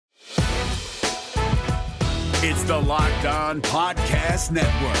It's the Locked On Podcast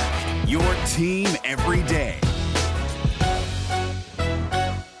Network, your team every day.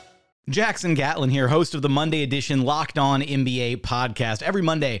 Jackson Gatlin here, host of the Monday edition Locked On NBA podcast. Every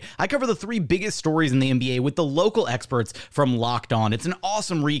Monday, I cover the three biggest stories in the NBA with the local experts from Locked On. It's an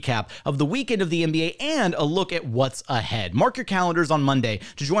awesome recap of the weekend of the NBA and a look at what's ahead. Mark your calendars on Monday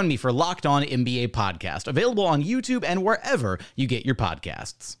to join me for Locked On NBA podcast, available on YouTube and wherever you get your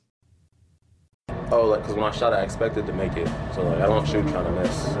podcasts. Because when I shot, I expected to make it. So, I don't shoot trying to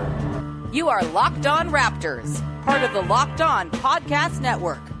miss. You are Locked On Raptors, part of the Locked On Podcast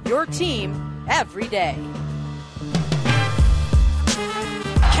Network, your team every day.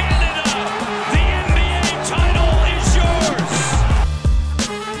 Canada, the NBA title is yours.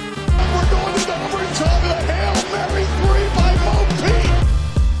 We're going to overtime, a Hail Mary 3 by Mo Pete.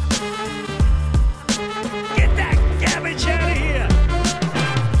 Get that garbage out of here.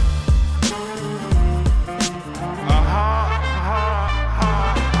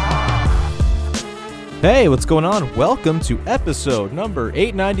 Hey, what's going on? Welcome to episode number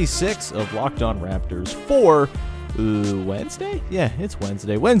 896 of Locked On Raptors for Wednesday? Yeah, it's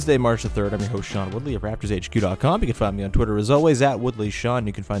Wednesday. Wednesday, March the 3rd. I'm your host, Sean Woodley of RaptorsHQ.com. You can find me on Twitter, as always, at WoodleySean.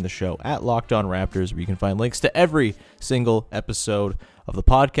 You can find the show at Locked On Raptors, where you can find links to every single episode of the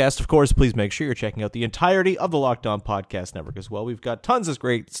podcast. Of course, please make sure you're checking out the entirety of the Locked On Podcast Network as well. We've got tons of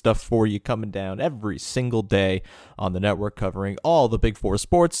great stuff for you coming down every single day on the network, covering all the Big Four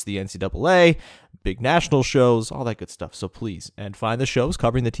sports, the NCAA, big national shows, all that good stuff. So please, and find the shows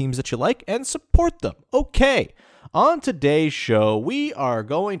covering the teams that you like and support them. Okay, on today's show, we are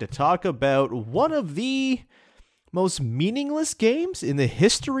going to talk about one of the most meaningless games in the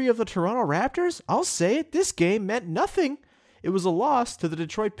history of the Toronto Raptors. I'll say it, this game meant nothing. It was a loss to the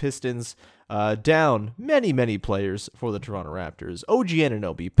Detroit Pistons, down many players for the Toronto Raptors. OG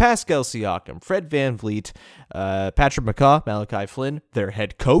Anunoby, Pascal Siakam, Fred VanVleet, Patrick McCaw, Malachi Flynn, their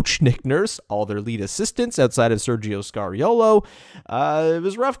head coach, Nick Nurse, all their lead assistants outside of Sergio Scariolo. It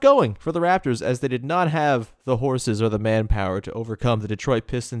was rough going for the Raptors as they did not have the horses or the manpower to overcome the Detroit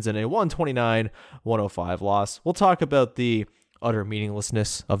Pistons in a 129-105 loss. We'll talk about the utter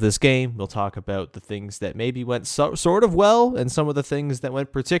meaninglessness of this game. We'll talk about the things that maybe went sort of well and some of the things that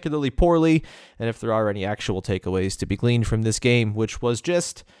went particularly poorly, and if there are any actual takeaways to be gleaned from this game, which was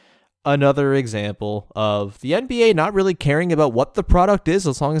just another example of the NBA not really caring about what the product is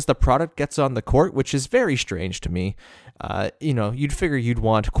as long as the product gets on the court, which is very strange to me. You'd figure you'd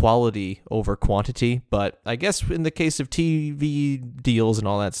want quality over quantity, but I guess in the case of TV deals and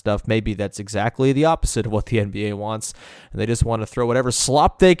all that stuff, maybe that's exactly the opposite of what the NBA wants, and they just want to throw whatever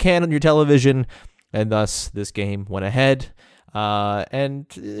slop they can on your television, and thus this game went ahead. And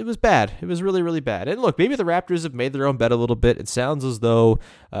it was bad. It was really bad. And look, maybe the Raptors have made their own bet a little bit. It sounds as though,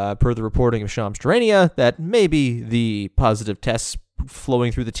 per the reporting of Shams Charania, that maybe the positive tests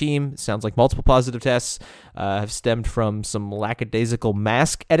flowing through the team, it sounds like multiple positive tests, have stemmed from some lackadaisical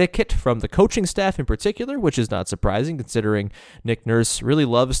mask etiquette from the coaching staff in particular, which is not surprising considering Nick Nurse really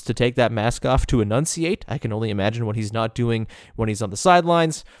loves to take that mask off to enunciate. I can only imagine what he's not doing when he's on the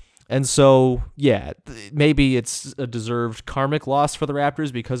sidelines. And so, yeah, maybe it's a deserved karmic loss for the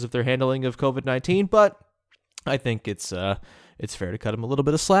Raptors because of their handling of COVID-19, but I think it's fair to cut them a little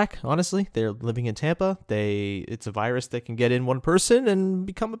bit of slack, honestly. They're living in Tampa. It's a virus that can get in one person and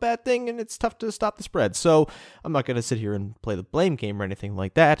become a bad thing, and it's tough to stop the spread. So I'm not going to sit here and play the blame game or anything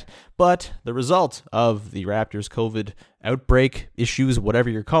like that, but the result of the Raptors' COVID outbreak, issues, whatever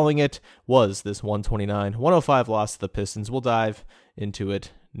you're calling it, was this 129-105 loss to the Pistons. We'll dive into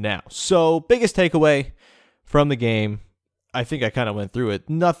it now. So, biggest takeaway from the game, I think I kind of went through it.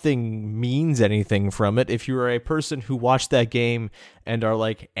 Nothing means anything from it. If you are a person who watched that game and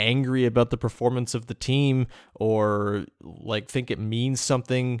are angry about the performance of the team or think it means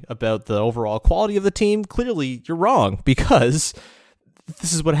something about the overall quality of the team, clearly you're wrong, because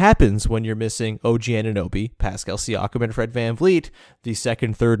this is what happens when you're missing OG Anunoby, Pascal Siakam, and Fred VanVleet, the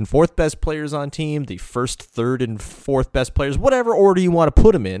second, third, and fourth best players on team, the first, third, and fourth best players, whatever order you want to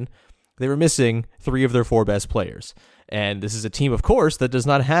put them in. They were missing three of their four best players. And this is a team, of course, that does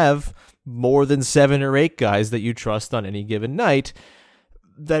not have more than 7 or 8 guys that you trust on any given night.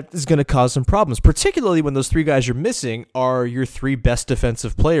 That is going to cause some problems, particularly when those 3 guys you're missing are your 3 best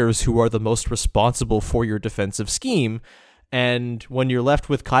defensive players who are the most responsible for your defensive scheme. And when you're left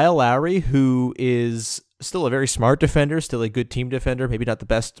with Kyle Lowry, who is still a very smart defender, still a good team defender, maybe not the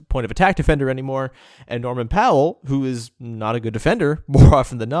best point of attack defender anymore, and Norman Powell, who is not a good defender more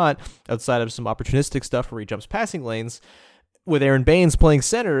often than not, outside of some opportunistic stuff where he jumps passing lanes, with Aaron Baines playing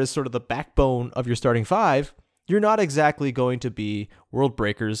center as sort of the backbone of your starting five, you're not exactly going to be world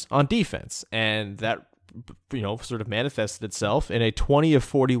breakers on defense. And that sort of manifested itself in a 20 of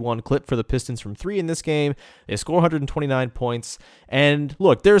 41 clip for the Pistons from 3 in this game. They score 129 points. And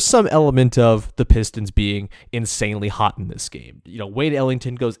look, there's some element of the Pistons being insanely hot in this game. Wade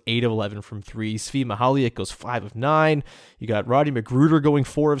Ellington goes 8 of 11 from 3. Svi Mykhailiuk goes 5 of 9. You got Roddy Magruder going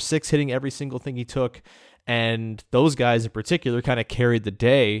 4 of 6, hitting every single thing he took. And those guys in particular kind of carried the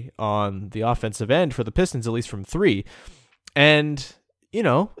day on the offensive end for the Pistons, at least from 3. And,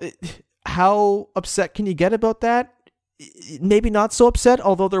 how upset can you get about that? Maybe not so upset,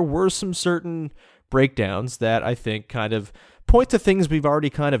 although there were some certain breakdowns that I think kind of point to things we've already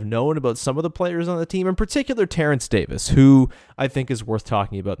kind of known about some of the players on the team, in particular Terrence Davis, who I think is worth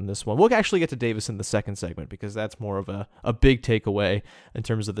talking about in this one. We'll actually get to Davis in the second segment because that's more of a big takeaway in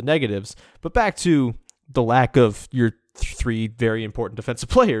terms of the negatives. But back to the lack of your 3 very important defensive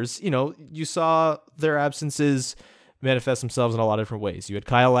players, you saw their absences manifest themselves in a lot of different ways. You had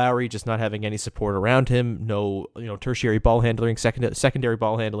Kyle Lowry just not having any support around him, no tertiary ball handling, secondary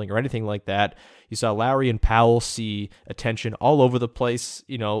ball handling, or anything like that. You saw Lowry and Powell see attention all over the place.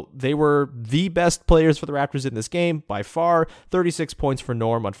 They were the best players for the Raptors in this game by far. 36 points for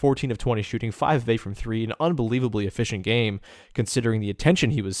Norm on 14 of 20 shooting, 5 of 8 from 3, an unbelievably efficient game considering the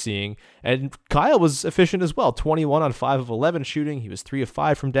attention he was seeing. And Kyle was efficient as well, 21 on 5 of 11 shooting. He was 3 of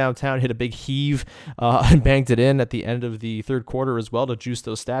 5 from downtown, hit a big heave and banked it in at the end of the third quarter as well to juice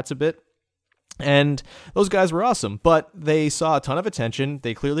those stats a bit. And those guys were awesome, but they saw a ton of attention.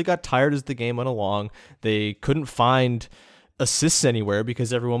 They clearly got tired as the game went along. They couldn't find assists anywhere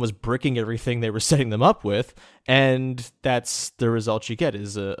because everyone was bricking everything they were setting them up with. And that's the result you get,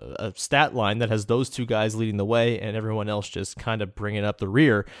 is a stat line that has those 2 guys leading the way and everyone else just kind of bringing up the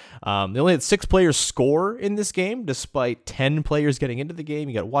rear. They only had 6 players score in this game, despite 10 players getting into the game.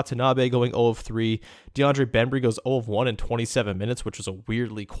 You got Watanabe going 0 of 3. DeAndre Bembry goes 0 of 1 in 27 minutes, which was a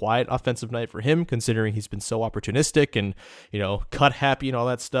weirdly quiet offensive night for him, considering he's been so opportunistic and, cut happy and all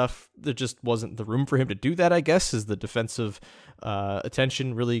that stuff. There just wasn't the room for him to do that, I guess, as the defensive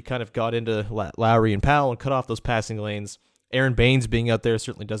attention really kind of got into Lowry and Powell and cut off those passing lanes. Aaron Baines being out there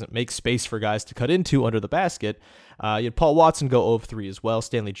certainly doesn't make space for guys to cut into under the basket. You had Paul Watson go 0 of 3 as well.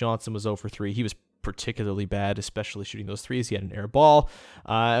 Stanley Johnson was 0 for 3. He was particularly bad, especially shooting those threes. He had an air ball.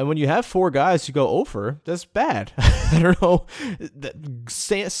 And when you have 4 guys who go over, that's bad. I don't know.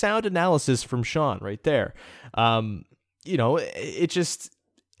 Sound analysis from Sean right there. It just...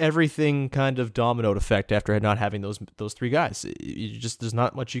 everything kind of dominoed effect after not having those 3 guys. There's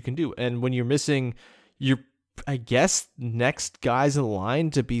not much you can do. And when you're missing your, I guess, next guys in line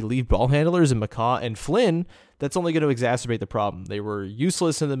to be lead ball handlers in McCaw and Flynn, that's only going to exacerbate the problem. They were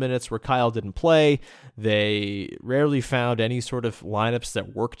useless in the minutes where Kyle didn't play. They rarely found any sort of lineups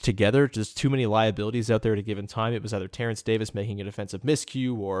that worked together. Just too many liabilities out there at a given time. It was either Terrence Davis making a defensive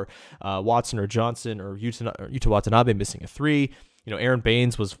miscue or Watson or Johnson or Yuta Watanabe missing a 3. Aaron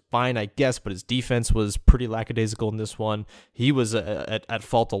Baines was fine, I guess, but his defense was pretty lackadaisical in this one. He was at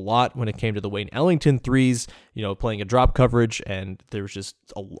fault a lot when it came to the Wayne Ellington threes, playing a drop coverage, and there was just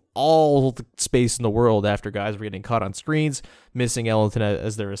all the space in the world after guys were getting caught on screens, missing Ellington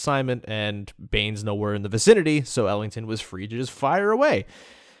as their assignment, and Baines nowhere in the vicinity, so Ellington was free to just fire away.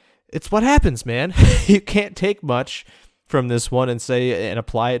 It's what happens, man. You can't take much from this one and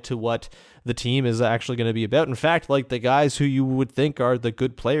apply it to what the team is actually going to be about. In fact, like the guys who you would think are the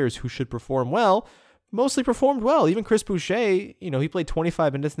good players who should perform well, mostly performed well. Even Chris Boucher, he played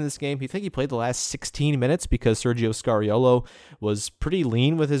 25 minutes in this game. He played the last 16 minutes because Sergio Scariolo was pretty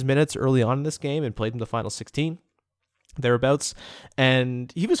lean with his minutes early on in this game and played in the final 16. Thereabouts,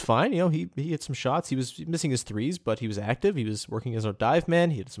 and he was fine. He hit some shots. He was missing his threes, but he was active. He was working as a dive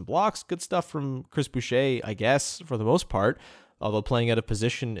man. He had some blocks. Good stuff from Chris Boucher, I guess, for the most part, although playing out of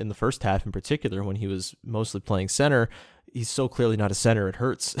position in the first half in particular when he was mostly playing center. He's so clearly not a center, it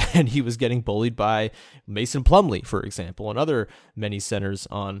hurts. And he was getting bullied by Mason Plumlee, for example, and other many centers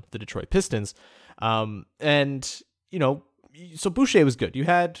on the Detroit Pistons. So Boucher was good. You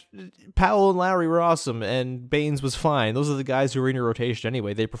had Powell and Lowry were awesome, and Baines was fine. Those are the guys who were in your rotation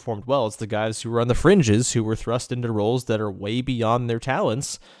anyway. They performed well. It's the guys who were on the fringes who were thrust into roles that are way beyond their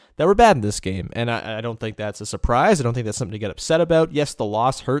talents that were bad in this game. And I don't think that's a surprise. I don't think that's something to get upset about. Yes, the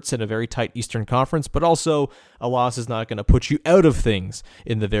loss hurts in a very tight Eastern Conference, but also a loss is not going to put you out of things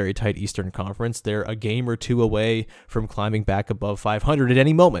in the very tight Eastern Conference. They're a game or 2 away from climbing back above 500 at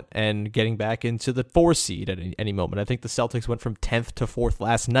any moment and getting back into the 4 seed at any moment. I think the Celtics went from 10th to 4th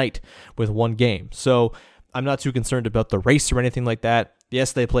last night with 1 game. So I'm not too concerned about the race or anything like that.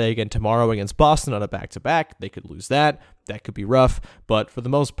 Yes, they play again tomorrow against Boston on a back-to-back. They could lose that. That could be rough. But for the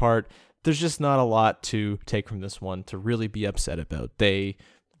most part, there's just not a lot to take from this one to really be upset about. They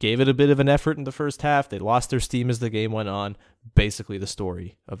gave it a bit of an effort in the first half. They lost their steam as the game went on. Basically the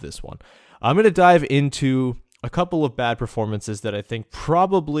story of this one. I'm going to dive into a couple of bad performances that I think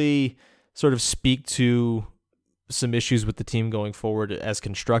probably sort of speak to some issues with the team going forward as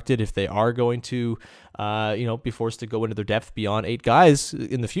constructed. If they are going to, be forced to go into their depth beyond 8 guys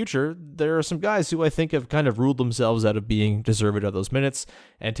in the future, there are some guys who I think have kind of ruled themselves out of being deserving of those minutes,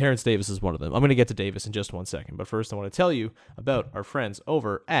 and Terrence Davis is one of them. I'm going to get to Davis in just one second, but first I want to tell you about our friends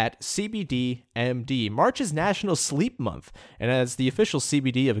over at CBDMD. March is National Sleep Month, and as the official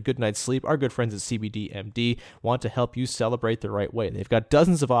CBD of a good night's sleep, our good friends at CBDMD want to help you celebrate the right way. They've got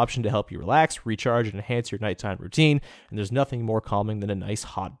dozens of options to help you relax, recharge, and enhance your nighttime routine, and there's nothing more calming than a nice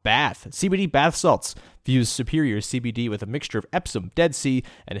hot bath. CBD bath salts fuse superior CBD with a mixture of Epsom, Dead Sea,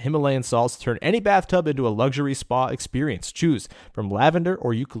 and Himalayan salts to turn any bathtub into a luxury spa experience. Choose from lavender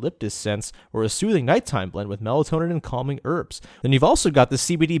or eucalyptus scents or a soothing nighttime blend with melatonin and calming herbs. Then you've also got the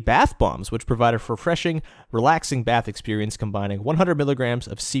CBD bath bombs, which provide a refreshing, relaxing bath experience combining 100 milligrams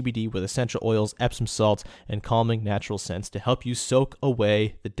of CBD with essential oils, Epsom salt, and calming natural scents to help you soak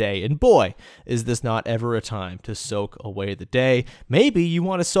away the day. And boy, is this not ever a time to soak away the day. Maybe you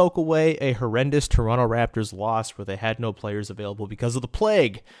want to soak away a horrendous Toronto Raptors loss where they had no players available because of the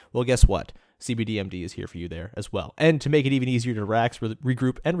plague. Well, guess what? CBDMD is here for you there as well. And to make it even easier to relax,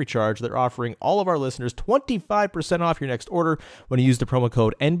 regroup, and recharge, they're offering all of our listeners 25% off your next order when you use the promo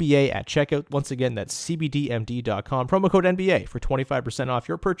code NBA at checkout. Once again, that's CBDMD.com. Promo code NBA for 25% off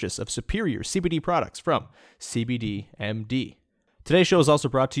your purchase of superior CBD products from CBDMD. Today's show is also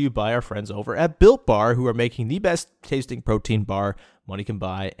brought to you by our friends over at Built Bar, who are making the best tasting protein bar money can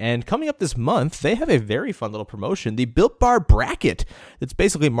buy. And coming up this month, they have a very fun little promotion, the Built Bar Bracket. It's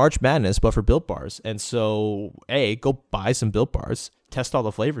basically March Madness, but for Built Bars. And so, go buy some Built Bars, test all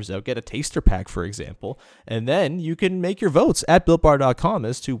the flavors out, get a taster pack, for example, and then you can make your votes at BuiltBar.com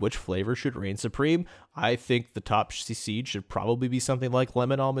as to which flavor should reign supreme. I think the top seed should probably be something like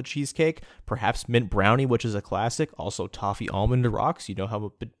lemon almond cheesecake, perhaps mint brownie, which is a classic, also toffee almond rocks. You know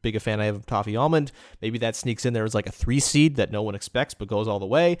how big a fan I am of toffee almond. Maybe that sneaks in there as like a 3 seed that no one expects but goes all the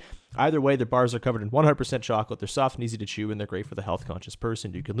way. Either way, their bars are covered in 100% chocolate. They're soft and easy to chew, and they're great for the health-conscious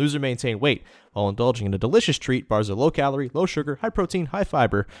person. You can lose or maintain weight while indulging in a delicious treat. Bars are low-calorie, low-sugar, high-protein,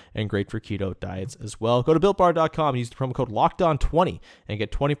 high-fiber, and great for keto diets as well. Go to BuiltBar.com, use the promo code LOCKEDON20, and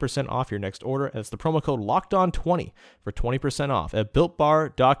get 20% off your next order. That's the promo code LOCKEDON20 for 20% off at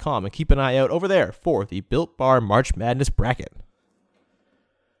BuiltBar.com. And keep an eye out over there for the Built Bar March Madness Bracket.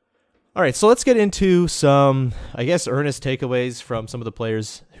 All right, so let's get into some, earnest takeaways from some of the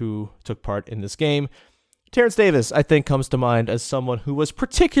players who took part in this game. Terrence Davis, I think, comes to mind as someone who was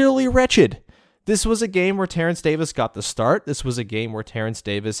particularly wretched. This was a game where Terrence Davis got the start. This was a game where Terrence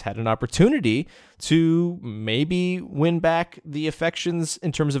Davis had an opportunity to maybe win back the affections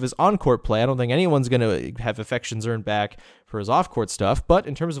in terms of his on-court play. I don't think anyone's going to have affections earned back for his off-court stuff, but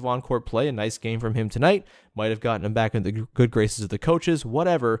in terms of on-court play, a nice game from him tonight might have gotten him back in the good graces of the coaches,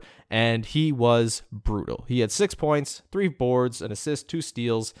 whatever, and he was brutal. He had 6 points, 3 boards, an assist, 2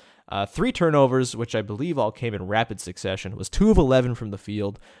 steals, 3 turnovers, which I believe all came in rapid succession. It was 2 of 11 from the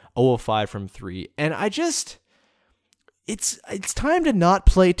field, 0 of 5 from 3. And it's time to not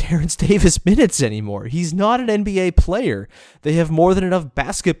play Terrence Davis minutes anymore. He's not an NBA player. They have more than enough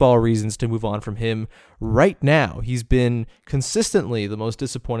basketball reasons to move on from him right now. He's been consistently the most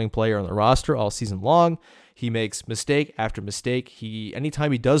disappointing player on the roster all season long. He makes mistake after mistake.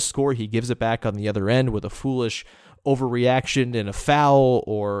 Anytime he does score, he gives it back on the other end with a foolish overreaction and a foul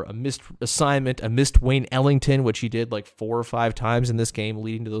or a missed assignment, a missed Wayne Ellington, which he did like 4 or 5 times in this game,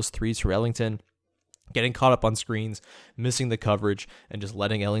 leading to those threes for Ellington. Getting caught up on screens, missing the coverage, and just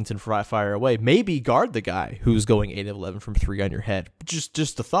letting Ellington fire away. Maybe guard the guy who's going 8 of 11 from 3 on your head.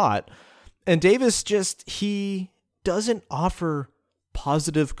 Just a thought. And Davis he doesn't offer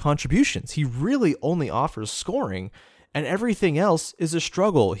positive contributions. He really only offers scoring, and everything else is a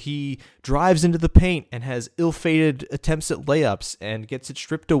struggle. He drives into the paint and has ill-fated attempts at layups and gets it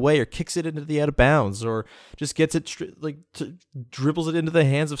stripped away or kicks it into the out of bounds or just gets it dribbles it into the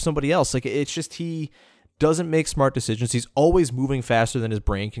hands of somebody else. It's just he doesn't make smart decisions. He's always moving faster than his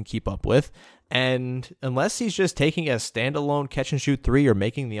brain can keep up with. And unless he's just taking a standalone catch and shoot 3 or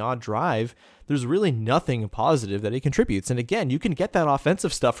making the odd drive, there's really nothing positive that he contributes. And again, you can get that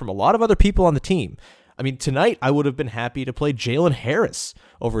offensive stuff from a lot of other people on the team. I mean, tonight I would have been happy to play Jalen Harris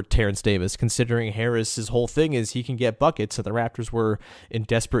over Terrence Davis, considering Harris's whole thing is he can get buckets, and the Raptors were in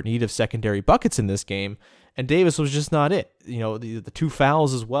desperate need of secondary buckets in this game, and Davis was just not it. The 2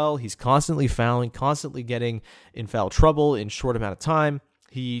 fouls as well. He's constantly fouling, constantly getting in foul trouble in short amount of time.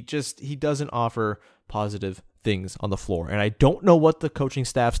 He doesn't offer positive things on the floor. And I don't know what the coaching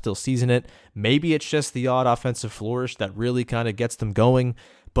staff still sees in it. Maybe it's just the odd offensive flourish that really kind of gets them going.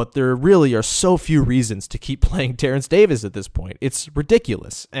 But there really are so few reasons to keep playing Terrence Davis at this point. It's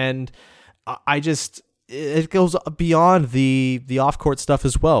ridiculous. And it goes beyond the off-court stuff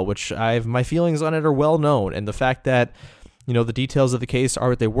as well, which my feelings on it are well known. And the fact that, the details of the case are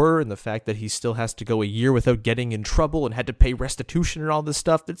what they were, and the fact that he still has to go a year without getting in trouble and had to pay restitution and all this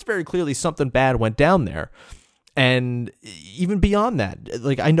stuff, it's very clearly something bad went down there. And even beyond that,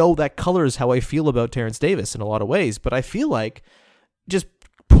 I know that colors how I feel about Terrence Davis in a lot of ways, but I feel like just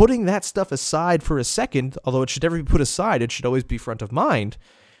putting that stuff aside for a second, although it should never be put aside, it should always be front of mind,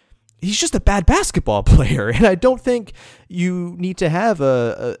 he's just a bad basketball player. And I don't think you need to have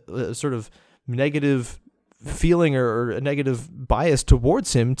a sort of negative feeling or a negative bias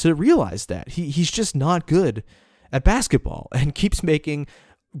towards him to realize that. He's just not good at basketball and keeps making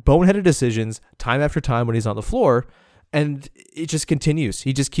boneheaded decisions time after time when he's on the floor, and it just continues.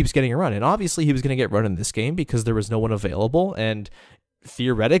 He just keeps getting a run. And obviously he was going to get run in this game because there was no one available, and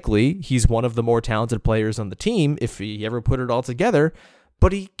theoretically he's one of the more talented players on the team if he ever put it all together.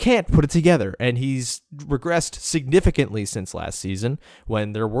 But he can't put it together, and he's regressed significantly since last season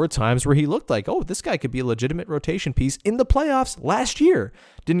when there were times where he looked like, oh, this guy could be a legitimate rotation piece in the playoffs last year.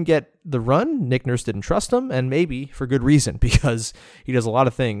 Didn't get the run. Nick Nurse didn't trust him, and maybe for good reason, because he does a lot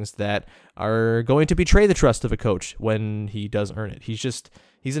of things that are going to betray the trust of a coach when he does earn it.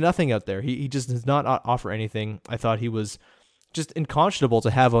 He's a nothing out there. He just does not offer anything. I thought he was just unconscionable to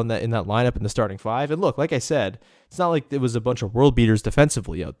have in that lineup in the starting five. And look, like I said, it's not like it was a bunch of world beaters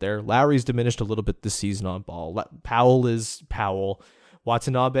defensively out there. Lowry's diminished a little bit this season on ball. Powell is Powell.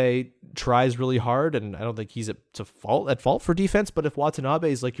 Watanabe tries really hard, and I don't think he's at fault for defense. But if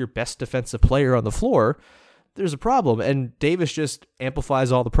Watanabe is like your best defensive player on the floor, there's a problem. And Davis just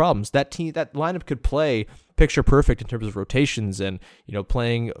amplifies all the problems. That lineup could play picture perfect in terms of rotations and,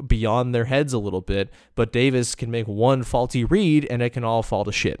 playing beyond their heads a little bit, but Davis can make one faulty read and it can all fall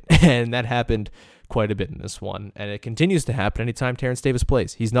to shit. And that happened quite a bit in this one, and it continues to happen anytime Terrence Davis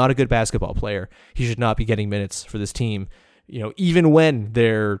plays. He's not a good basketball player. He should not be getting minutes for this team, even when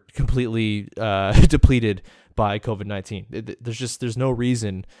they're completely depleted by COVID-19. There's no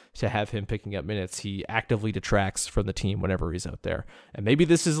reason to have him picking up minutes. He actively detracts from the team whenever he's out there. And maybe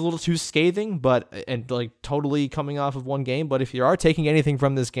this is a little too scathing, and totally coming off of one game, but if you are taking anything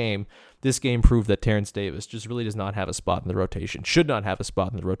from this game proved that Terrence Davis just really does not have a spot in the rotation, should not have a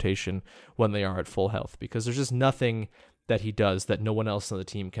spot in the rotation when they are at full health, because there's just nothing that he does that no one else on the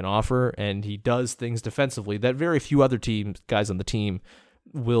team can offer, and he does things defensively that very few other guys on the team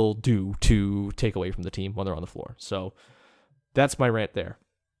will do to take away from the team when they're on the floor. So that's my rant there.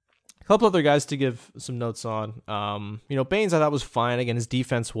 A couple other guys to give some notes on. Baines I thought was fine. Again, his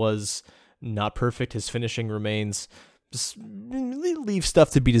defense was not perfect. His finishing remains just leave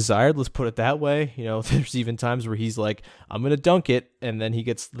stuff to be desired. Let's put it that way. There's even times where he's like, I'm going to dunk it, and then he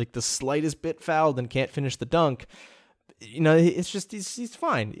gets the slightest bit fouled and can't finish the dunk. It's just he's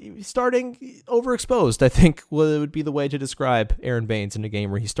fine. He's starting overexposed, I think would be the way to describe Aaron Baines in a game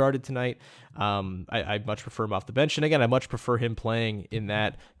where he started tonight. I much prefer him off the bench. And again, I much prefer him playing in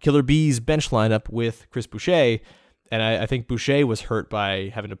that Killer Bees bench lineup with Chris Boucher. And I think Boucher was hurt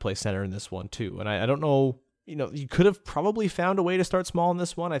by having to play center in this one too. And I don't know, you could have probably found a way to start small in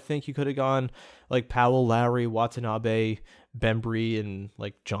this one. I think you could have gone like Powell, Lowry, Watanabe, Bembry, and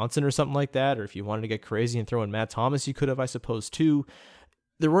like Johnson or something like that. Or if you wanted to get crazy and throw in Matt Thomas, you could have, I suppose, too.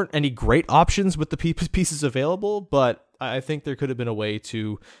 There weren't any great options with the pieces available, but I think there could have been a way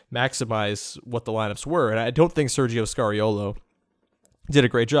to maximize what the lineups were. And I don't think Sergio Scariolo did a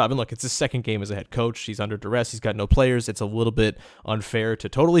great job. And look, it's his second game as a head coach. He's under duress. He's got no players. It's a little bit unfair to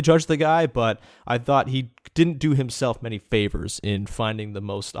totally judge the guy, but I thought he didn't do himself many favors in finding the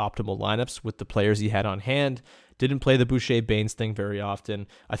most optimal lineups with the players he had on hand. Didn't play the Boucher-Baines thing very often.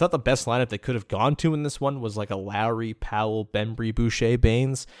 I thought the best lineup they could have gone to in this one was like a Lowry, Powell, Bembry,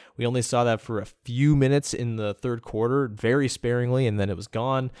 Boucher-Baines. We only saw that for a few minutes in the third quarter, very sparingly, and then it was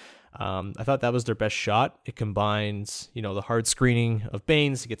gone. I thought that was their best shot. It combines, the hard screening of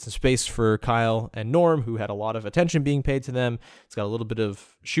Baines to get some space for Kyle and Norm, who had a lot of attention being paid to them. It's got a little bit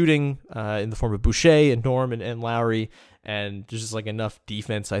of shooting in the form of Boucher and Norm and Lowry, and there's just enough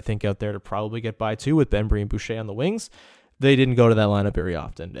defense, I think, out there to probably get by too with Bembry and Boucher on the wings. They didn't go to that lineup very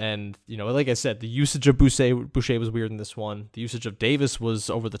often. And, like I said, the usage of Boucher was weird in this one. The usage of Davis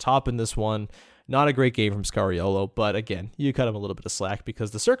was over the top in this one. Not a great game from Scariolo, but again, you cut him a little bit of slack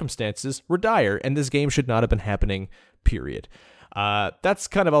because the circumstances were dire, and this game should not have been happening, period. That's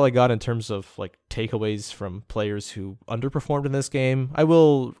kind of all I got in terms of takeaways from players who underperformed in this game. I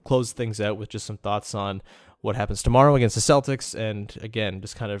will close things out with just some thoughts on what happens tomorrow against the Celtics, and again,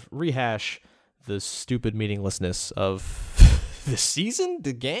 just kind of rehash the stupid meaninglessness of the season,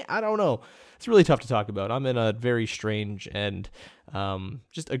 the game. I don't know. It's really tough to talk about. I'm in a very strange and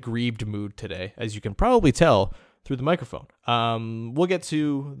just aggrieved mood today, as you can probably tell through the microphone. We'll get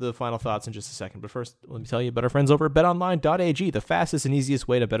to the final thoughts in just a second, but first, let me tell you about our friends over at betonline.ag, the fastest and easiest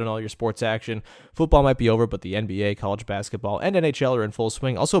way to bet on all your sports action. Football might be over, but the NBA, college basketball, and NHL are in full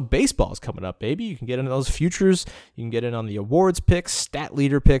swing. Also, baseball is coming up, baby. You can get into those futures. You can get in on the awards picks, stat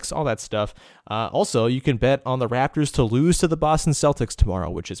leader picks, all that stuff. Also, you can bet on the Raptors to lose to the Boston Celtics tomorrow,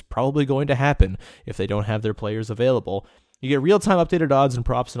 which is probably going to happen if they don't have their players available. You get real-time updated odds and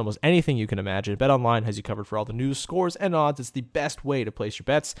props and almost anything you can imagine. BetOnline has you covered for all the news, scores, and odds. It's the best way to place your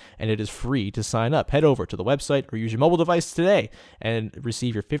bets, and it is free to sign up. Head over to the website or use your mobile device today and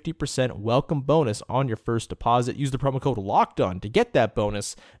receive your 50% welcome bonus on your first deposit. Use the promo code LOCKEDON to get that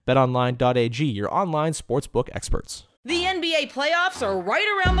bonus. BetOnline.ag, your online sportsbook experts. The NBA playoffs are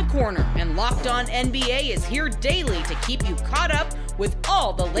right around the corner, and Locked On NBA is here daily to keep you caught up with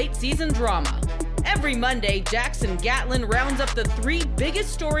all the late season drama. Every Monday, Jackson Gatlin rounds up the 3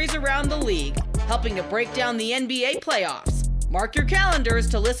 biggest stories around the league, helping to break down the NBA playoffs. Mark your calendars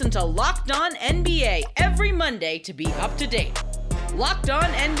to listen to Locked On NBA every Monday to be up to date. Locked On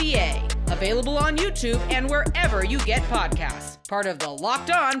NBA, available on YouTube and wherever you get podcasts. Part of the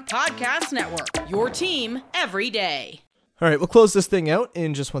Locked On Podcast Network, your team every day. All right, we'll close this thing out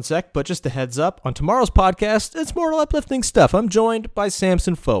in just one sec, but just a heads up, on tomorrow's podcast, it's more uplifting stuff. I'm joined by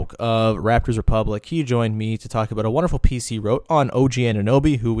Samson Folk of Raptors Republic. He joined me to talk about a wonderful piece he wrote on OG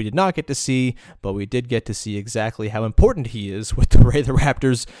Anunoby, who we did not get to see, but we did get to see exactly how important he is with the way the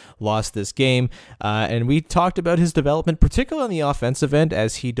Raptors lost this game. And we talked about his development, particularly on the offensive end,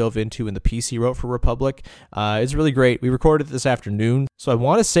 as he dove into in the piece he wrote for Republic. It's really great. We recorded it this afternoon, so I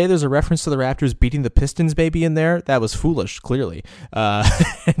want to say there's a reference to the Raptors beating the Pistons maybe in there. That was foolish, clearly.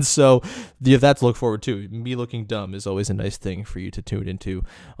 And so that's to look forward to. Me looking dumb is always a nice thing for you to tune into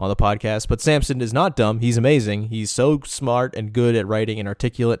on the podcast. But Samson is not dumb. He's amazing. He's so smart and good at writing and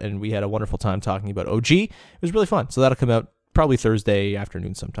articulate, and we had a wonderful time talking about OG. It was really fun. So that'll come out probably Thursday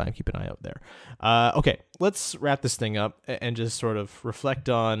afternoon sometime. Keep an eye out there. Okay, let's wrap this thing up and just sort of reflect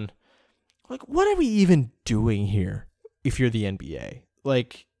on, like, what are we even doing here if you're the NBA?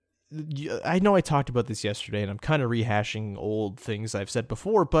 Like, I know I talked about this yesterday, and I'm kind of rehashing old things I've said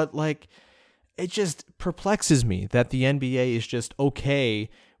before, but, like, it just perplexes me that the NBA is just okay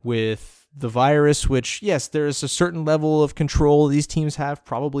with the virus, which, yes, there is a certain level of control these teams have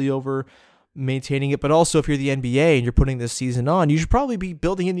probably over maintaining it, but also if you're the NBA and you're putting this season on, you should probably be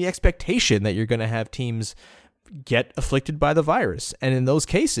building in the expectation that you're going to have teams get afflicted by the virus. And in those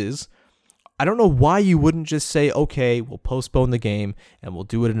cases, I don't know why you wouldn't just say, okay, we'll postpone the game and we'll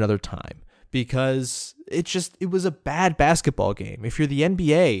do it another time, because it was a bad basketball game. If you're the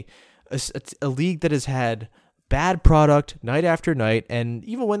NBA, a league that has had bad product night after night, and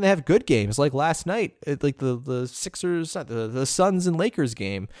even when they have good games, like last night, like the Sixers, the Suns and Lakers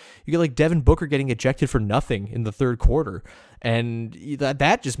game, you get like Devin Booker getting ejected for nothing in the third quarter, and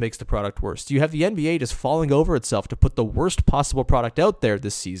that just makes the product worse. You have the NBA just falling over itself to put the worst possible product out there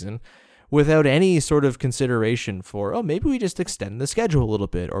this season, without any sort of consideration for, oh, maybe we just extend the schedule a little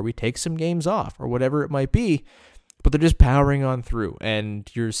bit, or we take some games off, or whatever it might be. But they're just powering on through, and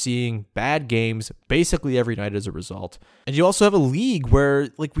you're seeing bad games basically every night as a result. And you also have a league where,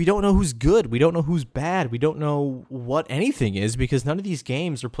 like, we don't know who's good, we don't know who's bad, we don't know what anything is, because none of these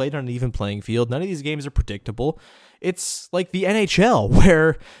games are played on an even playing field. None of these games are predictable. It's like the NHL,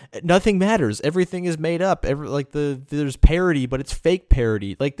 where nothing matters. Everything is made up. There's parody, but it's fake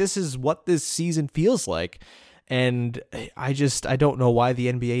parody. Like, this is what this season feels like. And I don't know why the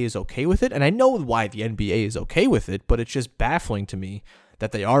NBA is okay with it. And I know why the NBA is okay with it, but it's just baffling to me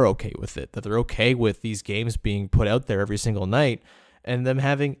that they are okay with it, that they're okay with these games being put out there every single night and them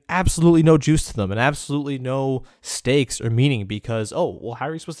having absolutely no juice to them and absolutely no stakes or meaning, because, oh, well, how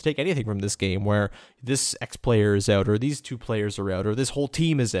are you supposed to take anything from this game where this X player is out, or these 2 players are out, or this whole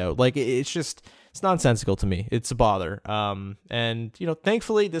team is out? Like, it's nonsensical to me. It's a bother. And,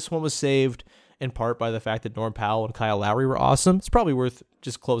 thankfully this one was saved in part by the fact that Norm Powell and Kyle Lowry were awesome. It's probably worth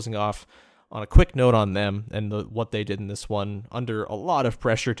just closing off on a quick note on them and what they did in this one under a lot of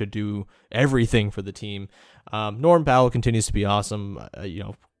pressure to do everything for the team. Norm Powell continues to be awesome.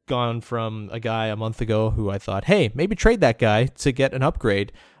 Gone from a guy a month ago who I thought, hey, maybe trade that guy to get an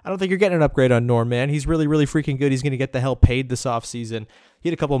upgrade. I don't think you're getting an upgrade on Norm, man. He's really, really freaking good. He's going to get the hell paid this offseason. He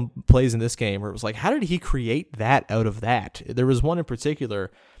had a couple plays in this game where it was like, how did he create that out of that? There was one in particular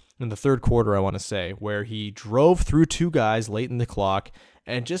in the third quarter, I want to say, where he drove through two guys late in the clock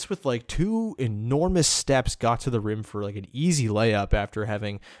and just with like two enormous steps got to the rim for like an easy layup after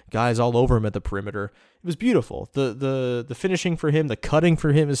having guys all over him at the perimeter. It was beautiful. The finishing for him, the cutting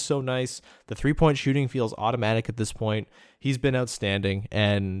for him is so nice. The 3-point shooting feels automatic at this point. He's been outstanding,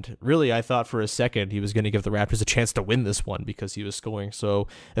 and really I thought for a second he was going to give the Raptors a chance to win this one because he was scoring so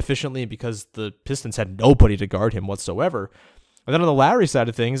efficiently and because the Pistons had nobody to guard him whatsoever. And then on the Lowry side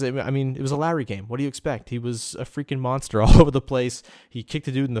of things, I mean, it was a Lowry game. What do you expect? He was a freaking monster all over the place. He kicked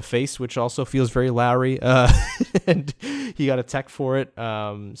a dude in the face, which also feels very Lowry. And he got a tech for it.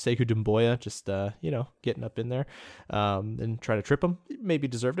 Sekou Doumbouya just, getting up in there and trying to trip him. Maybe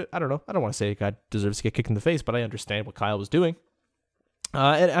deserved it. I don't know. I don't want to say a guy deserves to get kicked in the face, but I understand what Kyle was doing.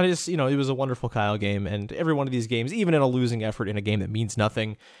 And I just, it was a wonderful Kyle game, and every one of these games, even in a losing effort in a game that means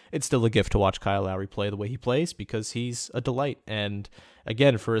nothing, it's still a gift to watch Kyle Lowry play the way he plays because he's a delight. And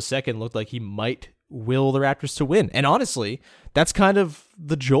again, for a second, looked like he might will the Raptors to win. And honestly, that's kind of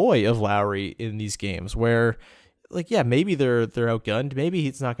the joy of Lowry in these games where, like, yeah, maybe they're outgunned. Maybe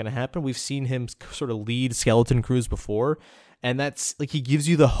it's not going to happen. We've seen him sort of lead skeleton crews before. And that's like, he gives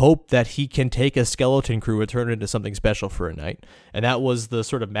you the hope that he can take a skeleton crew and turn it into something special for a night. And that was the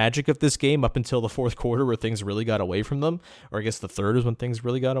sort of magic of this game up until the fourth quarter where things really got away from them. Or I guess the third is when things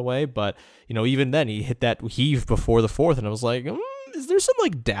really got away. But, even then he hit that heave before the fourth. And I was like, is there some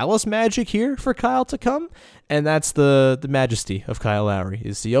like Dallas magic here for Kyle to come? And that's the majesty of Kyle Lowry,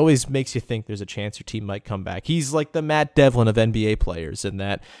 is he always makes you think there's a chance your team might come back. He's like the Matt Devlin of NBA players in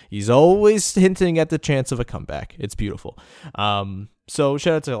that he's always hinting at the chance of a comeback. It's beautiful. So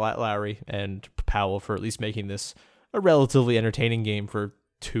shout out to Lowry and Powell for at least making this a relatively entertaining game for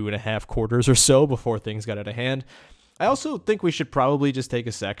 2.5 quarters or so before things got out of hand. I also think we should probably just take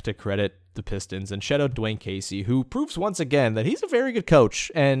a sec to credit the Pistons and shout out Dwayne Casey, who proves once again that he's a very good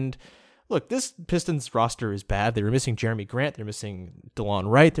coach. And look, this Pistons roster is bad. They were missing Jeremy Grant. They're missing DeLon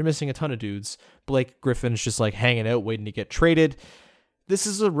Wright. They're missing a ton of dudes. Blake Griffin's just like hanging out, waiting to get traded. This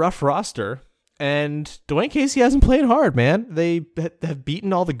is a rough roster. And Dwayne Casey hasn't played hard, man. They have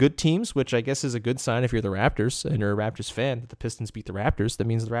beaten all the good teams, which I guess is a good sign if you're the Raptors and you're a Raptors fan. That the Pistons beat the Raptors, that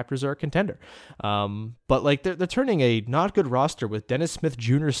means the Raptors are a contender. But like they're turning a not good roster with Dennis Smith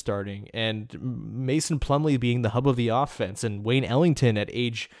Jr. starting and Mason Plumlee being the hub of the offense and Wayne Ellington at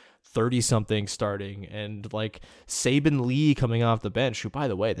age 30-something starting, and like Saban Lee coming off the bench, who, by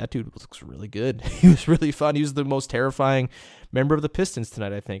the way, that dude looks really good. He was really fun. He was the most terrifying member of the Pistons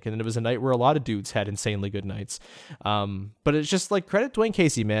tonight, I think. And it was a night where a lot of dudes had insanely good nights. But it's just like, credit Dwayne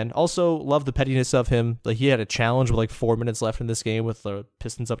Casey, man. Also love the pettiness of him. Like, he had a challenge with like 4 minutes left in this game with the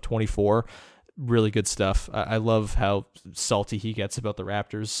Pistons up 24. Really good stuff. I love how salty he gets about the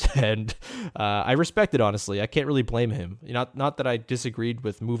Raptors, and I respect it, honestly. I can't really blame him. Not that I disagreed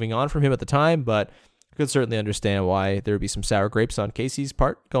with moving on from him at the time, but I could certainly understand why there would be some sour grapes on Casey's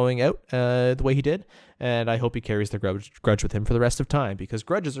part going out the way he did, and I hope he carries the grudge with him for the rest of time, because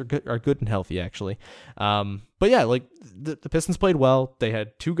grudges are good and healthy, actually. But yeah, like the Pistons played well. They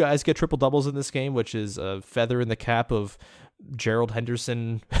had 2 guys get triple-doubles in this game, which is a feather in the cap of Gerald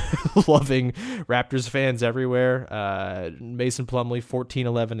Henderson loving Raptors fans everywhere. Mason Plumlee 14,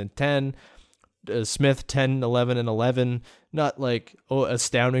 11, and 10. Smith 10, 11, and 11. Not like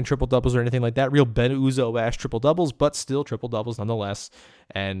astounding triple doubles or anything like that. Real Ben Uzo-ash triple doubles, but still triple doubles nonetheless.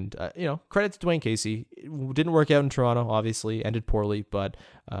 And credit to Dwayne Casey. It didn't work out in Toronto, obviously, ended poorly, but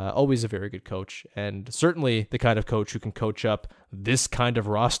always a very good coach, and certainly the kind of coach who can coach up this kind of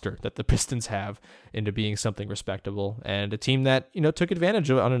roster that the Pistons have into being something respectable, and a team that took advantage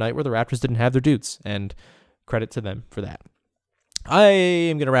of it on a night where the Raptors didn't have their dudes. And credit to them for that. I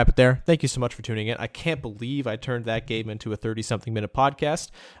am going to wrap it there. Thank you so much for tuning in. I can't believe I turned that game into a 30-something minute podcast.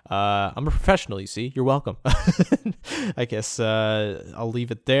 I'm a professional, you see. You're welcome. I guess I'll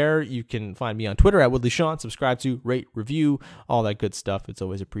leave it there. You can find me on Twitter at WoodleySean. Subscribe to, rate, review, all that good stuff. It's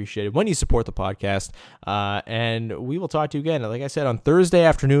always appreciated when you support the podcast. And we will talk to you again. Like I said, on Thursday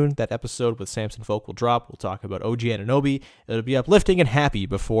afternoon, that episode with Samson Folk will drop. We'll talk about OG Anunoby. It'll be uplifting and happy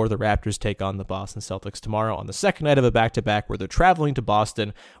before the Raptors take on the Boston Celtics tomorrow on the second night of a back-to-back where they're traveling to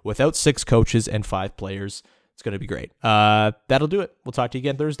Boston without 6 coaches and 5 players. It's going to be great. That'll do it. We'll talk to you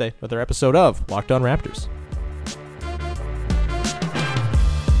again Thursday with another episode of Locked On Raptors.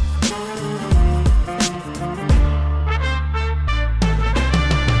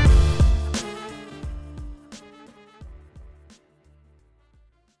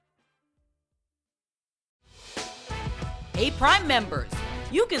 Hey, Prime members,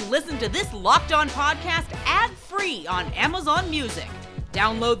 you can listen to this Locked On podcast ad-free on Amazon Music.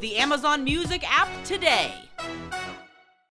 Download the Amazon Music app today.